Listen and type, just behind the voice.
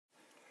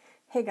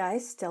Hey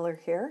guys, Stellar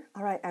here.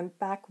 Alright, I'm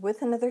back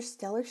with another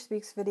Stellar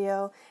Speaks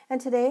video,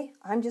 and today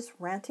I'm just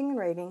ranting and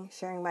raving,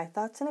 sharing my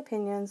thoughts and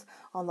opinions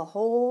on the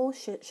whole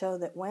shit show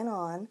that went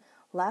on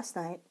last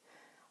night,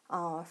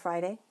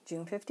 Friday,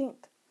 June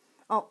 15th.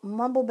 Oh,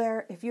 Mumble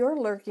Bear, if you're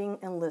lurking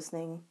and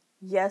listening,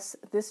 yes,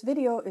 this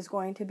video is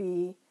going to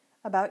be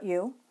about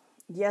you.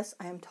 Yes,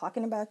 I am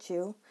talking about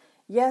you.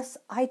 Yes,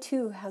 I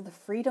too have the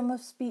freedom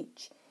of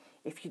speech.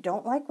 If you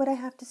don't like what I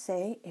have to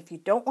say, if you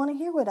don't want to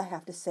hear what I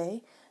have to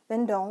say,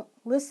 then don't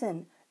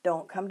listen.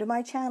 Don't come to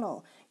my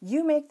channel.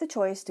 You make the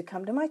choice to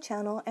come to my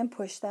channel and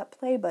push that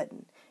play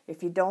button.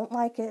 If you don't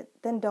like it,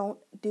 then don't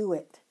do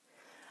it.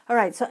 All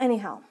right, so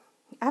anyhow,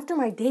 after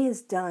my day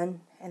is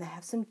done and I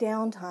have some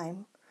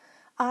downtime,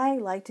 I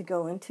like to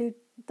go into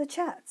the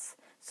chats.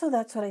 So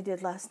that's what I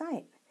did last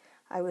night.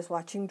 I was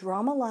watching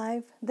drama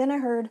live, then I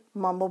heard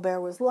Mumble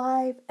Bear was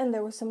live, and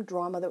there was some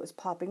drama that was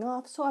popping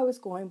off, so I was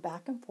going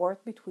back and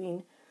forth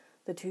between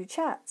the two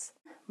chats.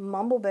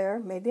 Mumble Bear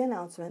made the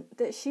announcement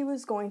that she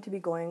was going to be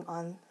going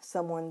on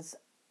someone's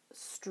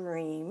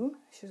stream.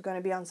 She was going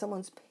to be on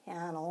someone's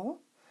panel,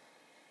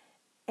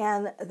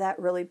 and that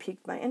really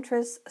piqued my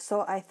interest,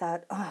 so I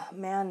thought, oh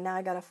man, now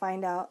I got to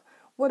find out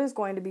what is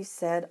going to be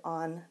said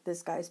on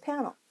this guy's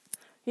panel.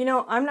 You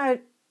know, I'm not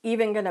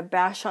even going to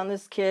bash on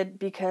this kid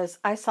because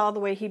I saw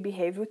the way he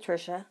behaved with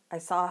Trisha. I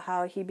saw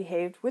how he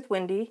behaved with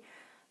Wendy.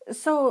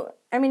 So,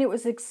 I mean, it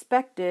was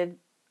expected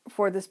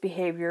for this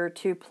behavior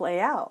to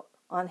play out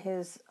on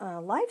his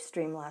live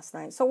stream last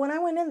night. So when I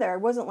went in there, I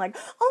wasn't like,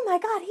 oh my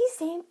God, he's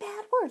saying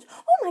bad words.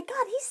 Oh my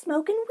God, he's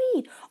smoking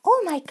weed.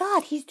 Oh my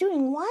God, he's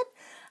doing what?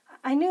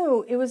 I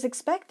knew it was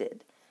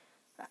expected.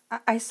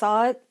 I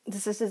saw it.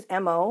 This is his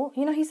MO.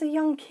 You know, he's a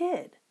young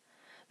kid.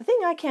 The thing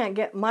I can't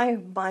get my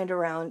mind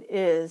around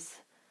is,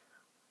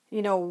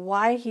 you know,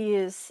 why he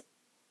is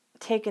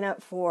taken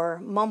up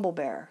for Mumble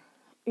Bear.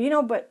 You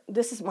know, but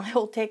this is my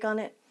whole take on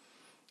it.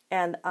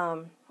 And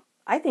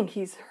I think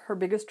he's her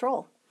biggest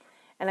troll.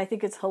 And I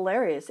think it's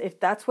hilarious. If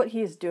that's what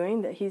he is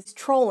doing, that he's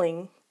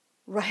trolling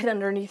right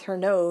underneath her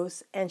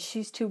nose and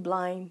she's too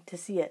blind to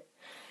see it.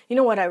 You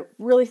know what I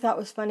really thought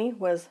was funny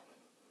was,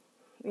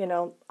 you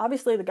know,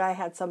 obviously the guy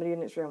had somebody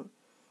in his room.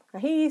 Now,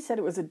 he said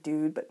it was a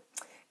dude, but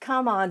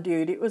come on,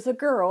 dude. It was a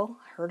girl.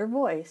 I heard her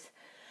voice.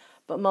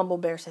 But Mumble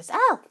Bear says,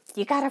 oh,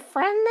 you got a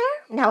friend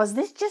there? Now, is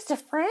this just a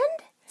friend?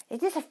 Is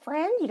this a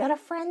friend? You got a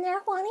friend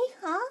there, Juanie?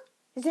 Huh?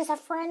 Is this a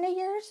friend of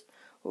yours?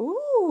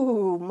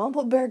 Ooh,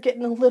 Mumble Bear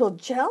getting a little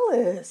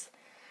jealous.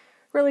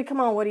 Really,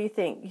 come on, what do you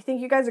think? You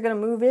think you guys are going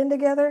to move in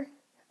together?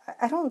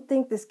 I don't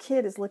think this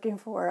kid is looking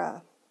for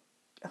a,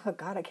 oh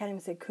God, I can't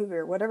even say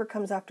cougar, whatever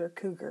comes after a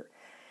cougar.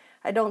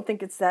 I don't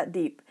think it's that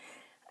deep.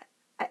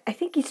 I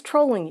think he's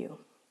trolling you.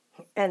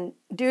 And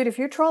dude, if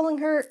you're trolling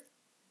her,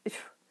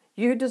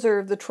 you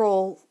deserve the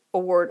troll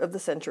award of the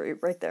century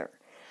right there.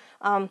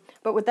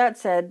 But with that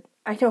said,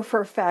 I know for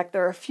a fact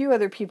there are a few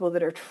other people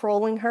that are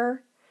trolling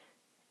her,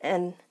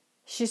 and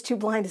she's too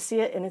blind to see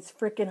it, and it's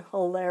freaking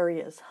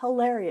hilarious.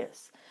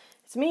 Hilarious.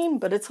 It's mean,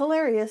 but it's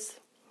hilarious.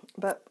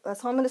 But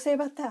that's all I'm going to say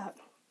about that.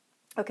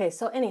 Okay,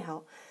 so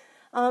anyhow,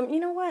 you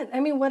know what? I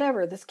mean,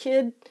 whatever. This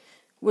kid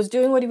was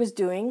doing what he was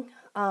doing,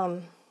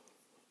 and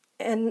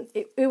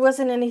it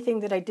wasn't anything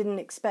that I didn't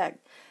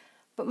expect.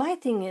 But my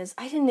thing is,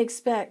 I didn't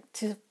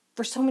expect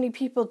for so many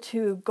people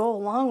to go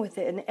along with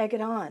it and egg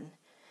it on.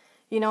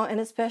 You know, and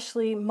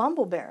especially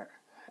Mumble Bear.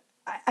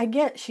 I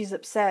get she's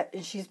upset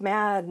and she's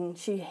mad and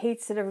she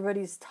hates that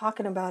everybody's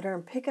talking about her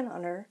and picking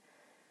on her.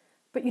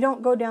 But you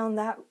don't go down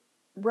that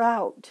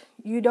route.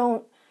 You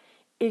don't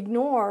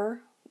ignore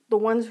the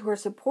ones who are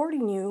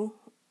supporting you.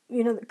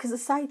 You know, because the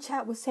side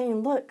chat was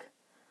saying, look,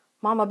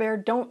 Mama Bear,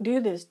 don't do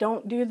this.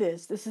 Don't do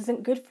this. This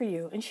isn't good for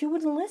you. And she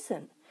wouldn't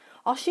listen.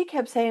 All she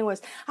kept saying was,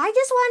 I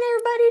just want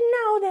everybody to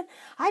know that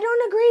I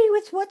don't agree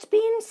with what's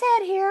being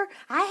said here.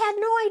 I had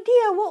no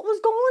idea what was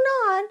going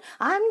on.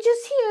 I'm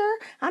just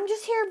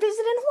here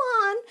visiting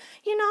Juan.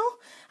 You know,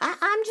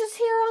 I'm just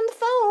here on the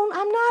phone.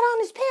 I'm not on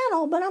his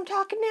panel, but I'm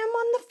talking to him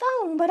on the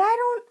phone. But I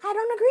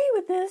don't agree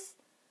with this.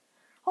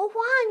 Oh,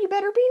 Juan, you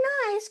better be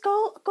nice.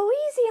 Go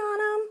easy on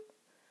him.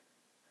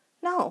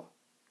 No,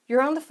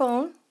 you're on the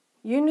phone.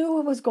 You knew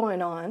what was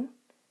going on.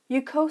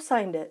 You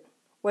co-signed it.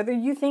 Whether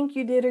you think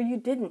you did or you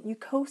didn't, you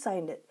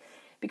co-signed it.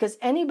 Because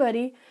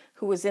anybody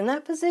who was in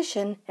that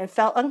position and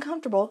felt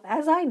uncomfortable,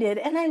 as I did,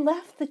 and I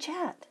left the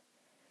chat.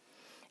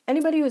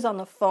 Anybody who's on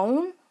the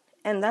phone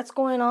and that's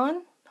going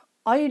on,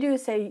 all you do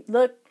is say,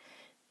 look,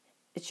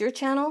 it's your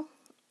channel.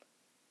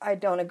 I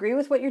don't agree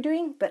with what you're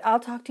doing, but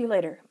I'll talk to you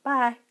later.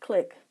 Bye.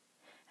 Click.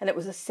 And it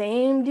was the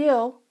same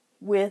deal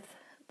with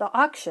the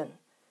auction.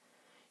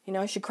 You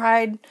know, she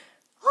cried,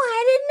 oh,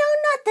 I didn't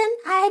know nothing.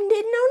 I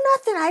didn't know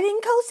nothing. I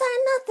didn't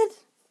co-sign nothing.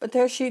 But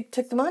there she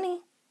took the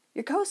money.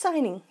 You're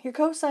co-signing. You're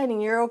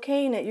co-signing. You're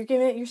okaying it. You're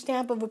giving it your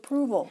stamp of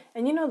approval.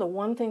 And you know the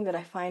one thing that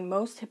I find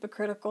most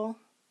hypocritical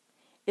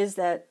is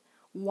that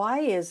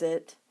why is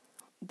it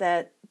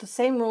that the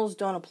same rules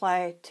don't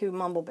apply to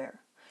Mumble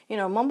Bear? You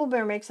know, Mumble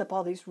Bear makes up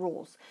all these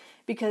rules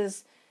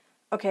because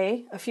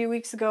Okay, a few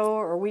weeks ago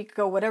or a week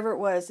ago, whatever it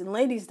was, in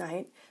Ladies'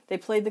 Night, they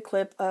played the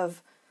clip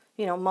of,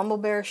 Mumble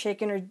Bear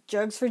shaking her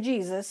jugs for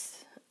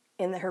Jesus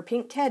in her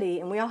pink teddy,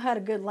 and we all had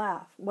a good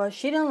laugh. Well,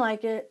 she didn't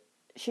like it.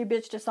 She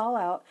bitched us all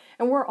out,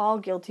 and we're all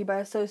guilty by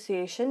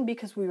association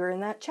because we were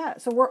in that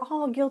chat. So we're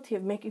all guilty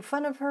of making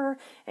fun of her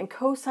and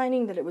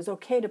co-signing that it was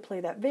okay to play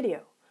that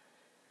video.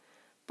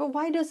 But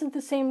why doesn't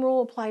the same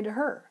rule apply to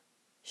her?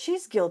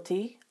 She's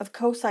guilty of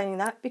co-signing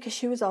that because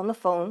she was on the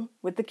phone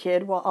with the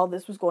kid while all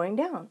this was going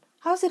down.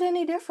 How is it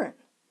any different?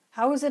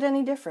 How is it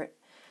any different?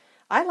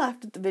 I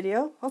laughed at the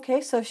video. Okay,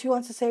 so she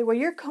wants to say, well,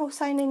 you're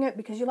co-signing it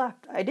because you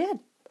laughed. I did.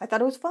 I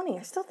thought it was funny.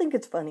 I still think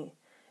it's funny.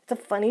 It's a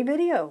funny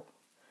video.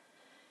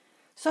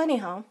 So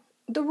anyhow,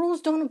 the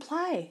rules don't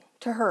apply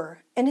to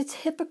her, and it's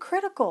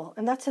hypocritical,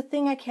 and that's a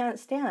thing I can't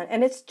stand.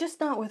 And it's just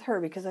not with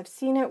her, because I've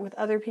seen it with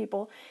other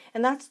people,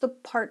 and that's the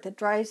part that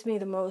drives me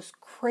the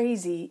most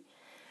crazy.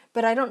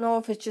 But I don't know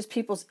if it's just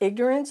people's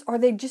ignorance or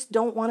they just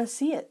don't want to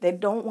see it. They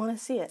don't want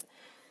to see it.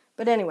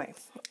 But anyway,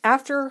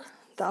 after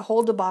the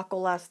whole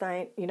debacle last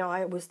night,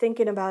 I was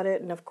thinking about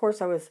it, and of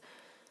course I was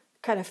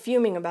kind of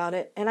fuming about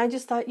it, and I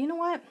just thought, you know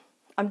what?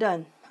 I'm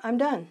done. I'm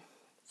done.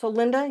 So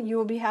Linda, you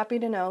will be happy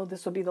to know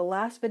this will be the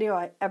last video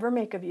I ever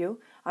make of you.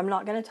 I'm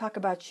not going to talk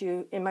about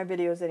you in my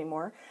videos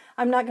anymore.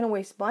 I'm not going to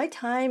waste my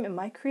time and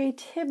my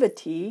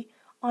creativity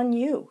on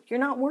you. You're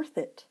not worth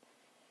it.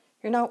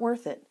 You're not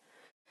worth it.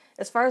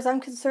 As far as I'm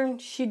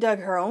concerned, she dug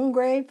her own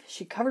grave,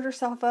 she covered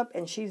herself up,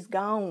 and she's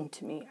gone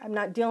to me. I'm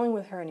not dealing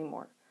with her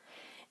anymore.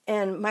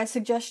 And my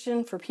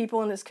suggestion for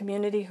people in this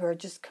community who are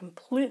just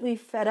completely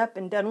fed up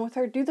and done with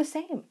her, do the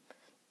same.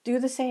 Do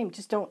the same.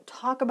 Just don't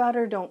talk about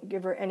her. Don't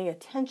give her any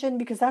attention,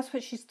 because that's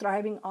what she's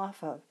thriving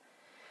off of.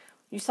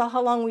 You saw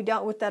how long we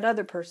dealt with that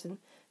other person.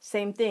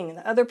 Same thing. And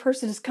the other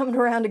person is coming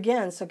around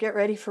again, so get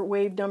ready for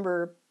wave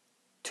number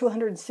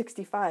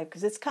 265,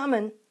 because it's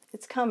coming.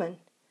 It's coming.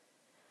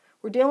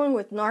 We're dealing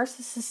with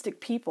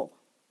narcissistic people.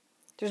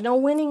 There's no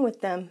winning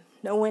with them.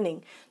 No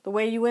winning. The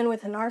way you win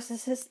with a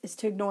narcissist is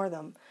to ignore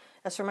them.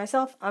 As for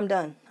myself, I'm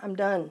done. I'm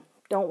done.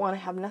 Don't want to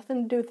have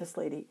nothing to do with this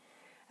lady.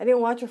 I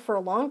didn't watch her for a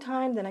long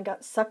time. Then I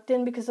got sucked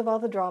in because of all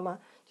the drama.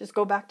 Just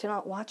go back to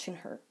not watching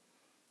her.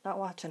 Not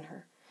watching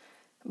her.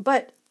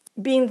 But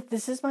being that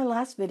this is my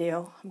last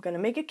video, I'm going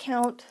to make it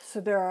count. So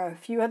there are a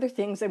few other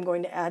things I'm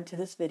going to add to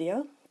this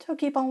video. So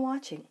keep on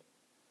watching.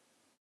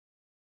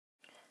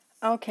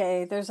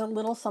 Okay, there's a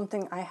little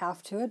something I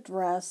have to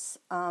address.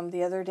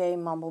 The other day,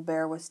 Mumble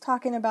Bear was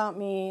talking about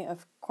me,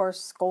 of course,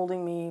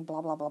 scolding me,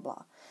 blah, blah, blah,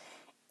 blah.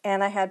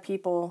 And I had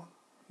people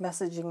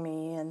messaging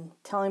me and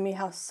telling me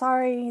how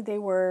sorry they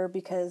were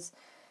because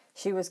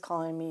she was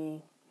calling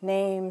me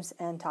names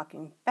and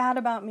talking bad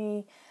about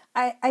me.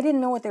 I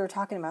didn't know what they were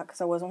talking about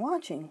because I wasn't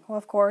watching. Well,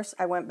 of course,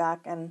 I went back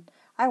and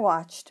I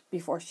watched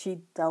before she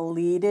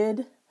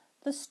deleted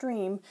the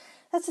stream.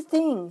 That's the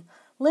thing.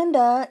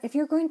 Linda, if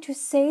you're going to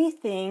say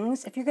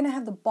things, if you're going to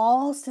have the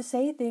balls to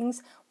say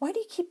things, why do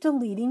you keep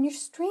deleting your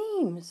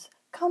streams?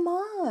 Come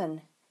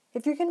on.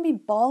 If you're going to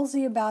be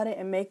ballsy about it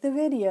and make the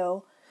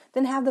video,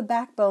 then have the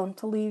backbone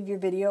to leave your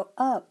video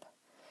up.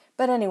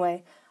 But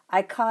anyway,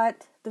 I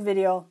caught the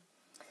video.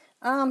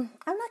 I'm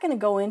not going to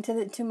go into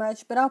it too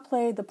much, but I'll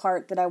play the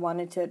part that I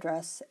wanted to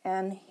address.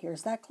 And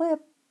here's that clip.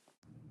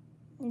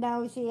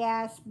 Nosy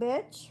ass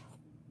bitch.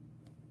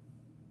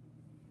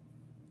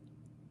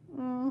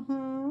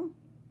 Mm-hmm.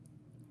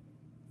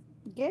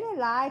 Get a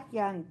life,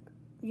 young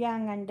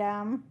and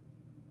dumb.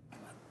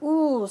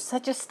 Ooh,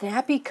 such a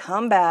snappy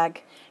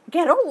comeback.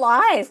 Get a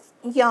life,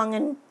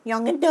 young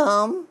and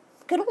dumb.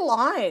 Get a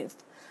life.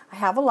 I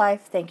have a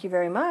life, thank you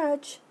very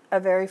much. A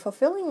very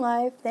fulfilling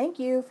life, thank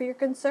you for your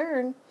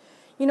concern.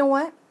 You know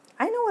what?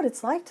 I know what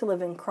it's like to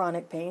live in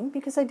chronic pain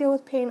because I deal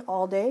with pain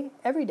all day,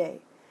 every day.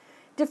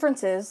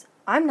 Difference is,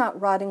 I'm not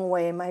rotting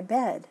away in my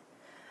bed.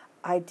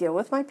 I deal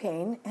with my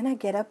pain and I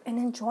get up and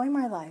enjoy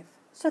my life.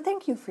 So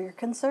thank you for your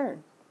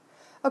concern.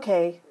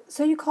 Okay,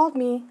 so you called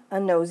me a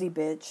nosy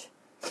bitch.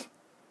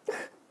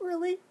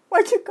 Really?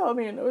 Why'd you call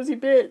me a nosy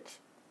bitch?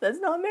 That's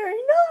not very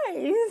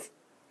nice.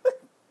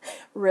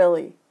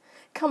 Really?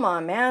 Come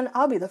on, man.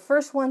 I'll be the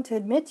first one to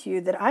admit to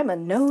you that I'm a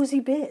nosy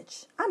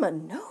bitch. I'm a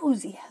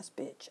nosy ass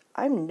bitch.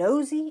 I'm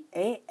nosy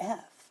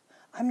AF.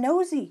 I'm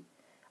nosy.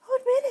 I'll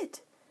admit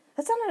it.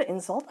 That's not an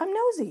insult. I'm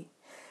nosy.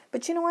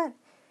 But you know what?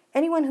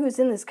 Anyone who is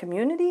in this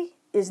community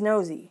is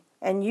nosy.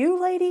 And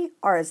you, lady,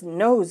 are as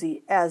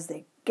nosy as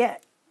they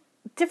get.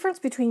 The difference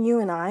between you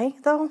and I,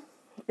 though,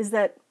 is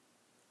that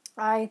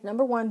I,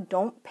 number one,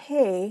 don't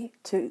pay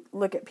to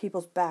look at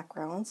people's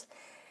backgrounds.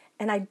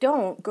 And I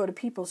don't go to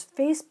people's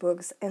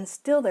Facebooks and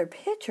steal their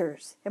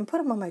pictures and put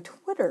them on my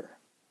Twitter.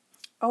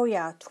 Oh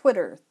yeah,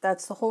 Twitter.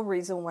 That's the whole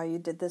reason why you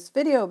did this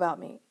video about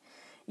me.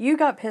 You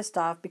got pissed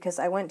off because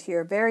I went to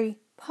your very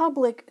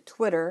public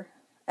Twitter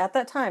at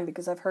that time,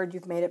 because I've heard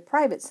you've made it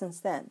private since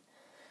then.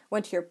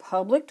 Went to your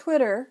public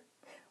Twitter,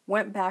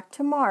 went back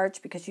to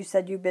March because you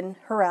said you've been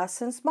harassed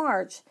since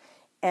March,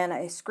 and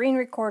I screen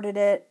recorded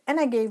it, and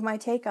I gave my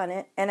take on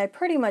it, and I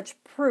pretty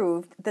much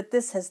proved that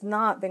this has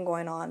not been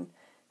going on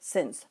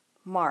since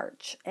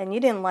March, and you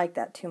didn't like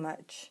that too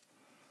much.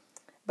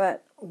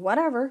 But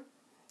whatever,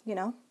 you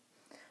know.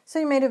 So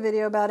you made a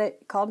video about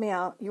it, called me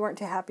out, you weren't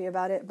too happy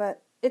about it,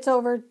 but it's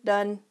over,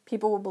 done.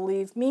 People will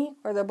believe me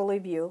or they'll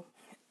believe you.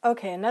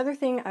 Okay, another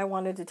thing I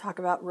wanted to talk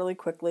about really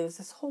quickly is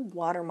this whole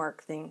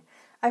watermark thing.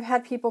 I've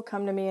had people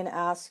come to me and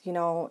ask, you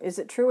know, is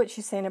it true what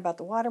she's saying about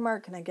the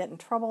watermark? Can I get in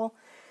trouble?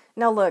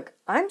 Now look,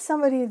 I'm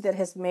somebody that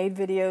has made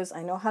videos.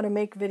 I know how to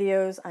make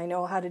videos. I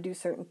know how to do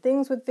certain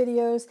things with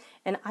videos,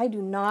 and I do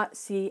not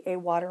see a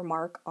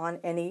watermark on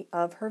any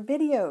of her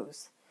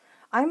videos.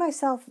 I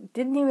myself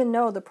didn't even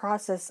know the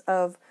process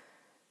of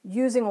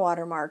using a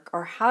watermark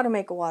or how to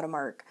make a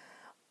watermark.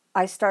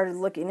 I started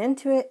looking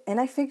into it and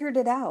I figured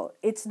it out.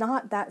 It's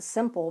not that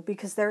simple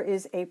because there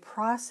is a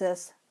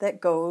process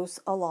that goes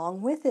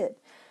along with it.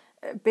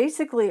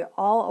 Basically,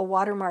 all a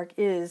watermark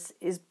is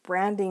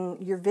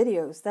branding your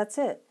videos. That's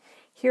it.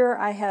 Here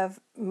I have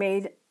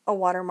made a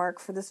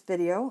watermark for this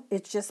video.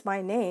 It's just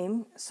my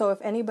name. So if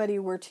anybody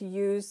were to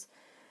use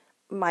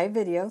my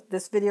video,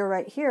 this video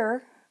right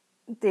here,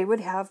 they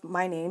would have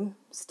my name,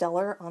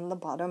 Stellar, on the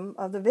bottom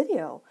of the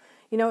video.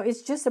 You know,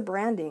 it's just a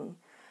branding.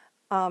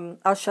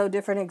 I'll show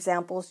different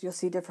examples. You'll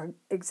see different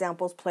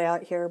examples play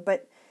out here,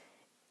 but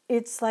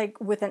it's like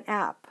with an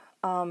app.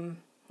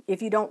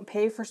 If you don't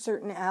pay for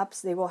certain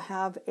apps, they will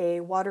have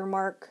a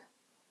watermark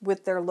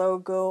with their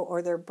logo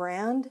or their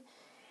brand.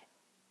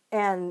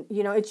 And,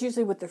 you know, it's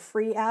usually with the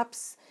free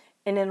apps.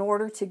 And in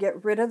order to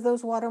get rid of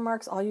those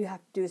watermarks, all you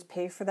have to do is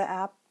pay for the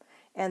app,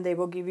 and they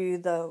will give you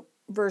the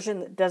version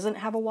that doesn't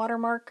have a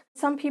watermark.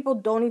 Some people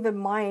don't even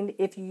mind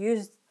if you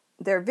use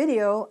their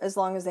video as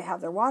long as they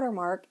have their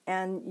watermark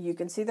and you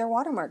can see their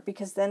watermark,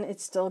 because then it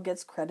still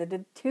gets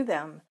credited to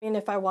them. And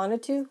if I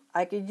wanted to,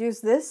 I could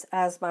use this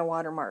as my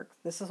watermark.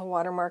 This is a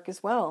watermark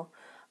as well.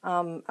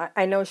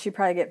 I know she'd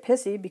probably get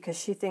pissy because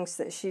she thinks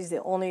that she's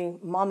the only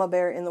mama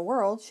bear in the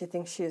world. She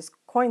thinks she has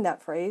coined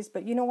that phrase,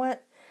 but you know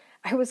what?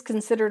 I was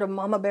considered a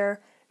mama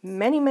bear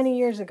many, many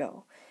years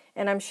ago.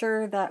 And I'm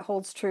sure that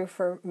holds true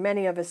for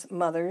many of us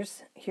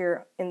mothers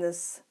here in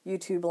this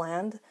YouTube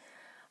land.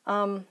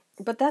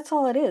 But that's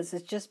all it is.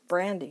 It's just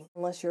branding.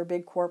 Unless you're a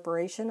big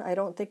corporation, I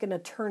don't think an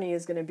attorney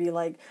is going to be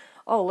like,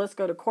 oh, let's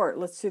go to court.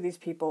 Let's sue these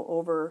people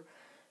over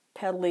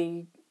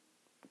peddly,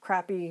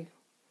 crappy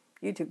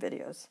YouTube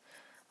videos.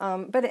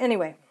 But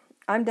anyway,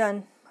 I'm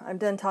done. I'm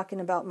done talking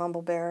about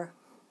Mumble Bear.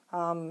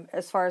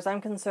 As far as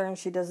I'm concerned,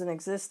 she doesn't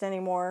exist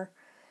anymore.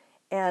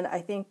 And I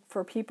think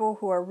for people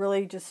who are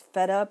really just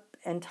fed up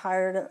and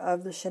tired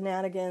of the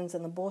shenanigans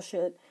and the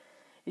bullshit,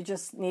 you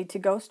just need to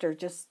ghost her.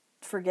 Just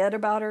forget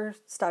about her.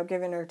 Stop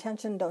giving her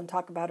attention. Don't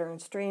talk about her in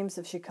streams.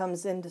 If she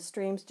comes into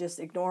streams, just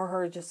ignore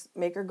her. Just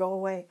make her go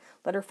away.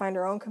 Let her find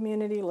her own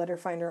community. Let her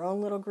find her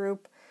own little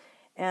group.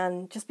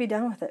 And just be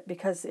done with it,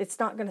 because it's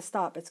not going to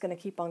stop. It's going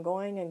to keep on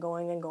going and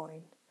going and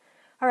going.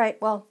 All right,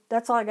 well,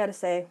 that's all I got to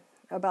say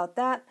about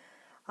that.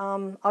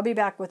 I'll be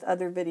back with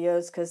other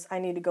videos because I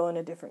need to go in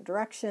a different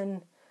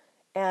direction.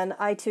 And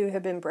I too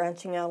have been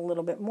branching out a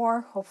little bit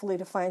more, hopefully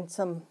to find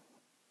some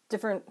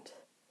different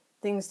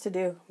things to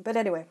do. But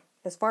anyway,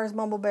 as far as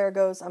Mumble Bear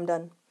goes, I'm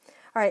done.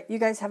 All right, you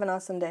guys have an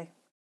awesome day.